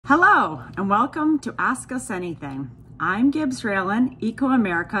Hello, and welcome to Ask Us Anything. I'm Gibbs Rehlen,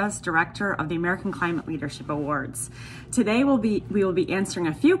 Eco-America's Director of the American Climate Leadership Awards. Today we will be answering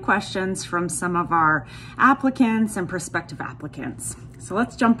a few questions from some of our applicants and prospective applicants. So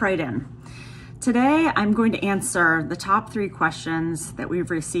let's jump right in. Today, I'm going to answer the top 3 questions that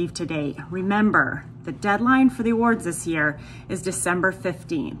we've received to date. Remember, the deadline for the awards this year is December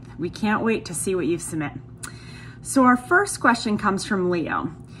 15th. We can't wait to see what you submit. So our first question comes from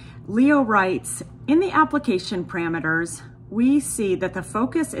Leo. Leo writes, in the application parameters, we see that the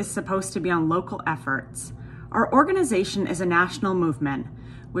focus is supposed to be on local efforts. Our organization is a national movement,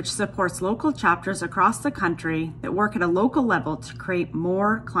 which supports local chapters across the country that work at a local level to create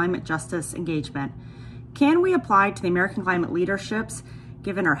more climate justice engagement. Can we apply to the American climate leaderships,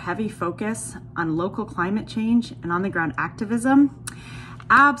 given our heavy focus on local climate change and on-the-ground activism?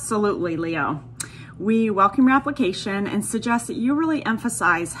 Absolutely, Leo. We welcome your application and suggest that you really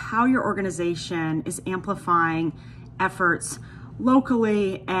emphasize how your organization is amplifying efforts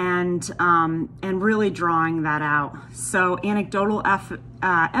locally and really drawing that out. So anecdotal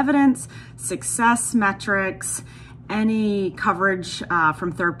evidence, success metrics, any coverage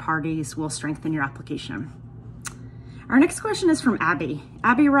from third parties will strengthen your application. Our next question is from Abby.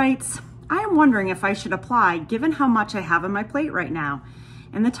 Abby writes, I am wondering if I should apply given how much I have on my plate right now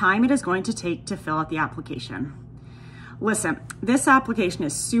and the time it is going to take to fill out the application. Listen, this application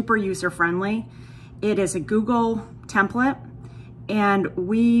is super user-friendly. It is a Google template, and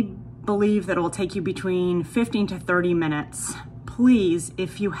we believe that it will take you between 15 to 30 minutes. Please,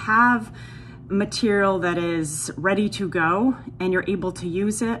 if you have material that is ready to go and you're able to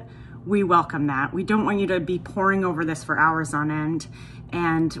use it, we welcome that. We don't want you to be poring over this for hours on end.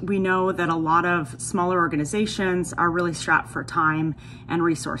 And we know that a lot of smaller organizations are really strapped for time and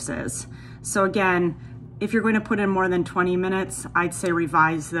resources. So again, if you're going to put in more than 20 minutes, I'd say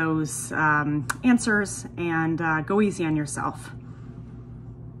revise those answers and go easy on yourself.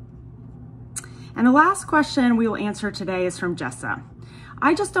 And the last question we will answer today is from Jessa.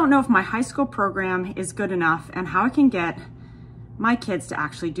 I just don't know if my high school program is good enough and how I can get my kids to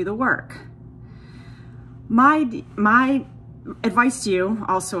actually do the work. My advice to you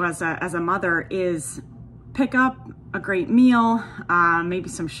also as a mother is pick up a great meal, maybe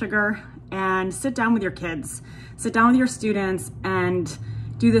some sugar, and sit down with your kids, sit down with your students and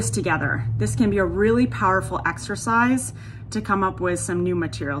do this together. This can be a really powerful exercise to come up with some new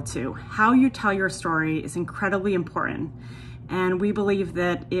material too. How you tell your story is incredibly important. And we believe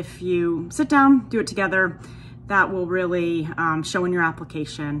that if you sit down, do it together, that will really show in your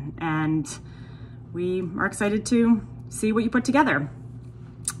application. And we are excited to see what you put together.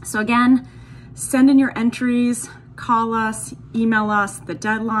 So again, send in your entries, call us, email us. The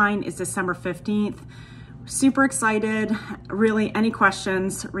deadline is December 15th. Super excited. Really, any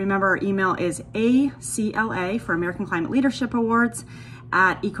questions, remember our email is ACLA for American Climate Leadership Awards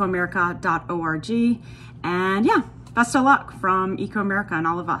at ecoamerica.org. And yeah, best of luck from Eco-America and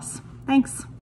all of us. Thanks.